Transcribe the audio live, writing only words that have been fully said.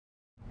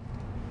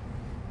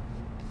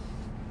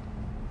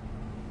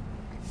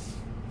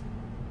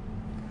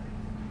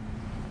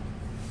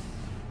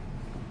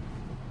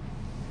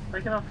I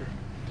can help you.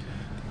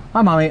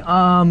 Hi, Mommy.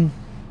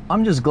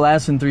 I'm just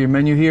glassing through your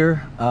menu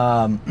here.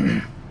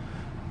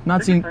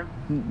 Not seeing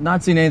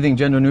anything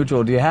gender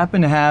neutral. Do you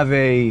happen to have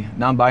a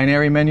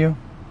non-binary menu?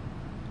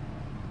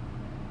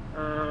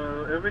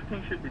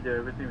 Everything should be there.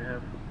 Everything we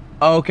have.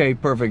 Oh, okay,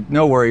 perfect.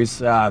 No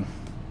worries.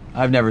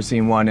 I've never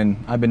seen one,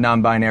 and I've been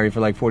non-binary for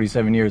like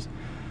 47 years.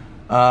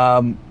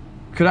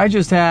 Could I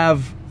just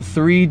have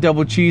 3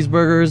 double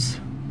cheeseburgers?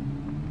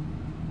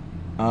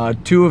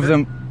 Two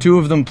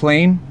of them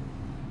plain.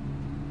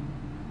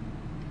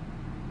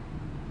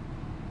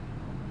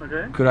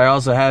 Okay. Could I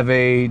also have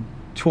a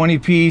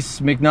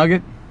 20-piece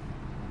McNugget?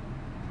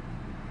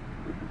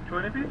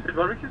 20-piece with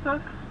barbecue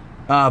sauce?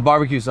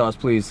 Barbecue sauce,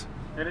 please.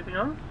 Anything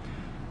else?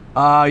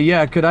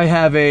 Yeah, could I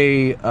have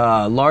a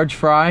large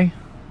fry?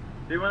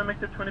 Do you want to make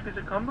the 20-piece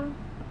a combo?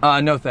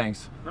 No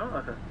thanks. No?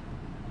 Okay.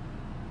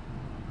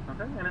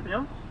 Okay, anything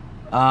else?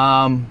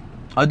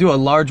 I'll do a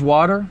large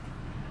water.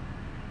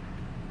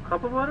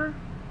 Cup of water?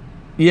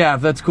 Yeah,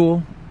 if that's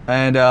cool.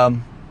 And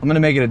I'm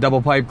gonna make it a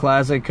double pipe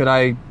classic. Could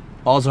I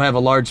also have a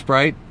large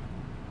Sprite?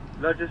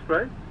 Largest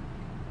Sprite?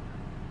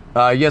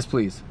 Yes,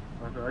 please.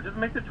 Okay, I'll just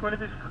make the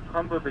 20-piece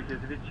combo because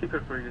it's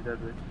cheaper for you that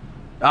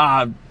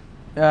way.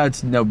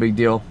 It's no big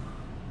deal.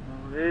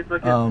 It's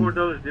like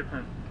 $4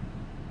 different.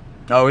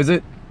 Oh, is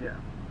it? Yeah.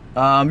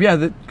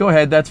 Yeah, go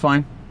ahead, that's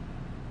fine.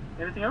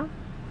 Anything else?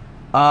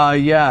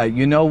 Yeah,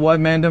 you know what,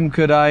 Mandem?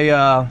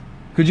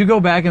 Could you go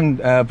back and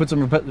put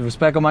some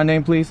respect on my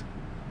name, please?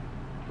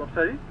 I'm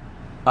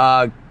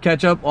sorry?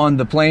 Ketchup on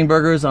the plain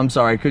burgers. I'm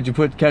sorry, could you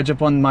put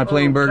ketchup on my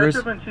plain burgers?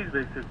 Ketchup and cheese,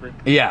 basically.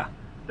 Yeah.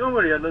 Don't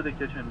worry, I love the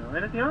kitchen now.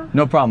 Anything else?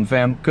 No problem,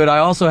 fam. Could I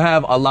also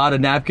have a lot of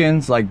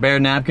napkins, like bare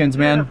napkins,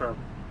 man? Yeah, no problem.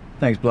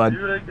 Thanks, bud.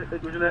 Do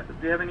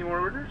you have any more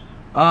orders?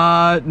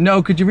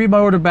 No, could you read my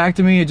order back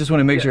to me? I just want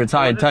to make sure it's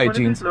high and tight,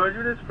 jeans. Large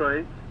with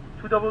Sprite,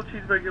 2 double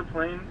cheeseburger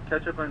plain,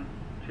 ketchup and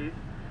cheese,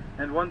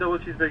 and 1 double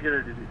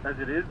cheeseburger as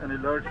it is, and a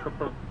large cup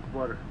of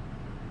water.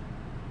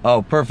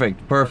 Oh,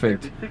 perfect,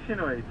 perfect. Okay,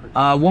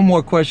 1608. One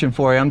more question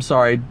for you. I'm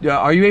sorry.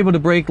 Are you able to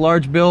break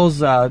large bills?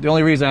 The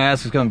only reason I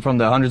ask is coming from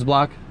the hundreds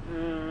block.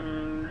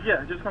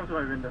 Yeah, just come to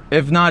my window.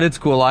 If not, it's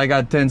cool. I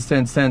got 10s,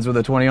 10s, 10s with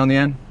a 20 on the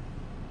end.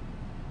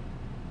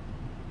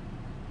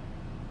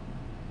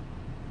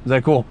 Is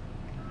that cool?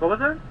 What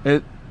was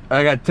that?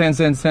 I got 10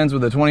 cents, 10s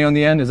with a 20 on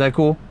the end. Is that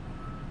cool?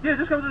 Yeah,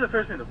 just come to the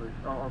first window, please.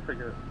 I'll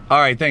figure it out. All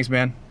right, thanks,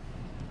 man.